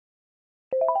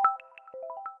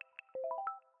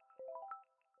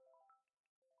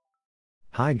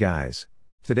Hi guys.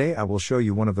 Today I will show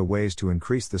you one of the ways to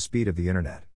increase the speed of the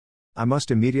internet. I must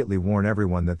immediately warn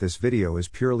everyone that this video is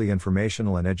purely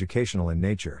informational and educational in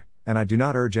nature, and I do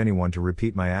not urge anyone to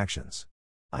repeat my actions.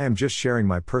 I am just sharing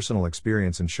my personal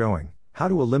experience and showing how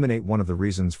to eliminate one of the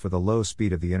reasons for the low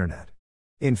speed of the internet.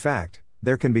 In fact,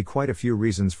 there can be quite a few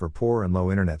reasons for poor and low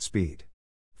internet speed.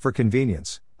 For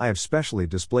convenience, I have specially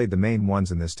displayed the main ones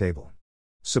in this table.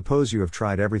 Suppose you have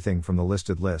tried everything from the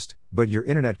listed list, but your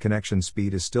internet connection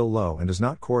speed is still low and does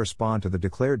not correspond to the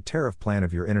declared tariff plan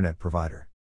of your internet provider.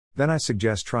 Then I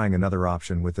suggest trying another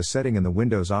option with the setting in the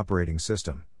Windows operating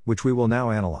system, which we will now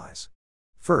analyze.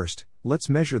 First, let's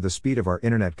measure the speed of our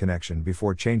internet connection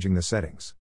before changing the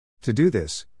settings. To do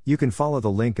this, you can follow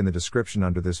the link in the description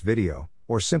under this video,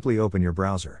 or simply open your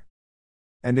browser.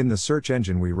 And in the search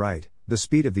engine we write, the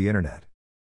speed of the internet.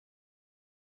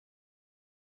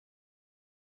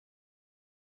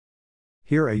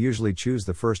 Here I usually choose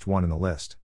the first one in the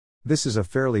list. This is a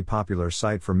fairly popular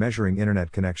site for measuring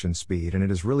internet connection speed, and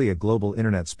it is really a global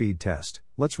internet speed test.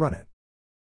 Let's run it.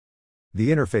 The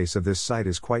interface of this site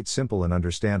is quite simple and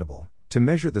understandable. To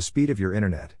measure the speed of your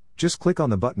internet, just click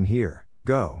on the button here,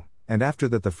 Go, and after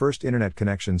that the first internet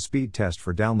connection speed test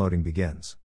for downloading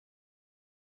begins.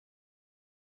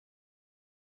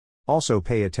 Also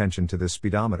pay attention to this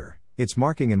speedometer. Its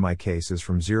marking in my case is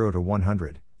from 0 to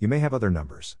 100, you may have other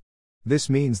numbers.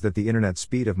 This means that the internet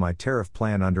speed of my tariff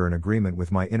plan under an agreement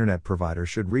with my internet provider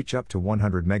should reach up to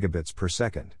 100 megabits per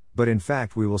second, but in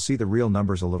fact we will see the real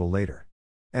numbers a little later.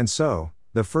 And so,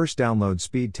 the first download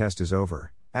speed test is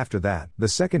over. After that, the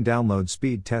second download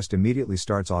speed test immediately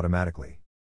starts automatically.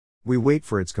 We wait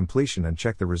for its completion and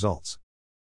check the results.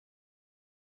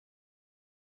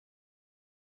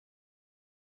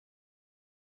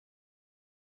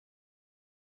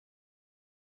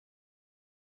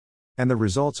 And the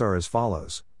results are as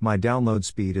follows: my download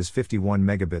speed is 51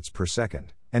 megabits per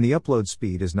second, and the upload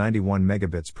speed is 91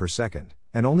 megabits per second,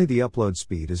 and only the upload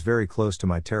speed is very close to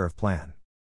my tariff plan.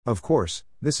 Of course,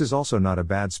 this is also not a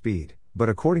bad speed, but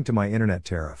according to my internet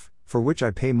tariff, for which I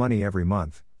pay money every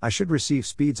month, I should receive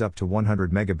speeds up to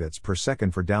 100 megabits per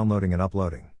second for downloading and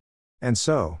uploading. And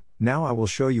so, now I will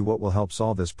show you what will help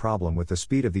solve this problem with the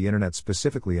speed of the internet,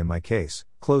 specifically in my case.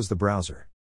 Close the browser.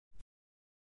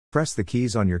 Press the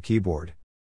keys on your keyboard,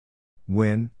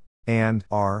 Win and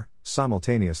R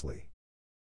simultaneously.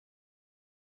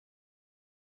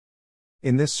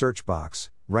 In this search box,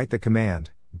 write the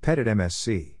command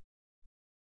petitmsc.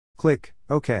 Click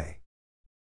OK.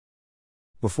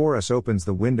 Before us opens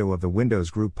the window of the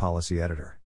Windows Group Policy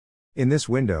Editor. In this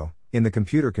window, in the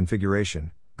computer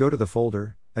configuration, go to the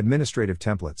folder Administrative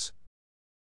Templates.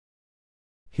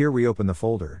 Here we open the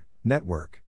folder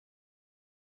Network.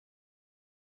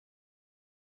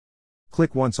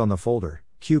 Click once on the folder,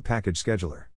 Q Package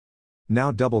Scheduler.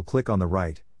 Now double-click on the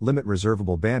right, Limit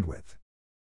Reservable Bandwidth.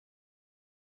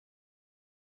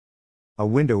 A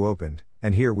window opened,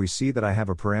 and here we see that I have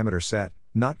a parameter set,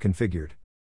 not configured.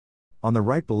 On the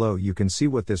right below you can see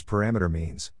what this parameter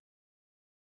means.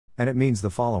 And it means the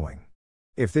following.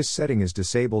 If this setting is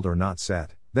disabled or not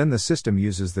set, then the system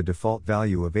uses the default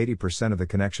value of 80% of the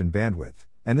connection bandwidth,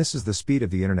 and this is the speed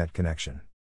of the internet connection.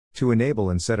 To enable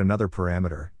and set another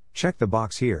parameter, check the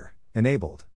box here,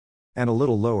 Enabled. And a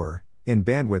little lower, in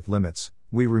Bandwidth Limits,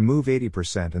 we remove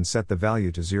 80% and set the value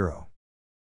to 0.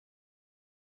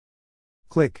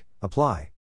 Click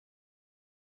Apply.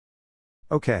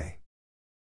 OK.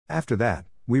 After that,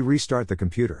 we restart the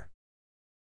computer.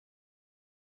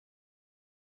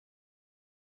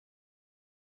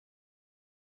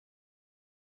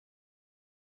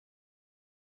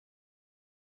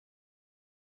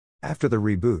 After the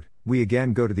reboot, we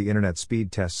again go to the Internet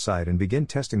Speed Test site and begin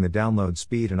testing the download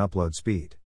speed and upload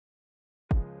speed.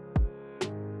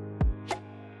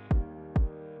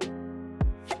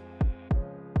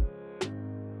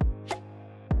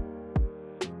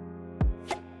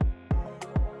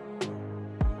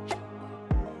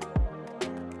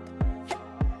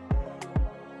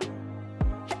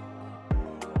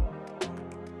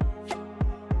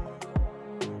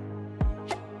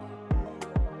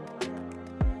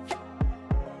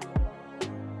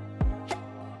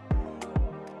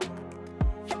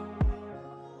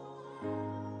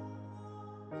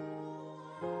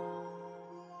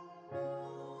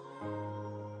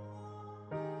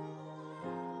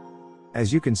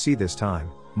 As you can see this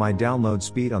time, my download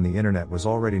speed on the internet was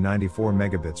already 94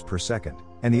 megabits per second,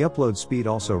 and the upload speed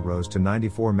also rose to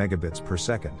 94 megabits per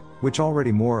second, which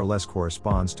already more or less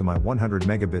corresponds to my 100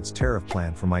 megabits tariff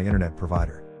plan from my internet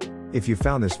provider. If you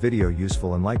found this video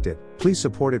useful and liked it, please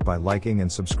support it by liking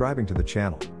and subscribing to the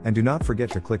channel, and do not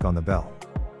forget to click on the bell.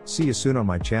 See you soon on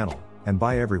my channel. And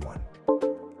bye everyone.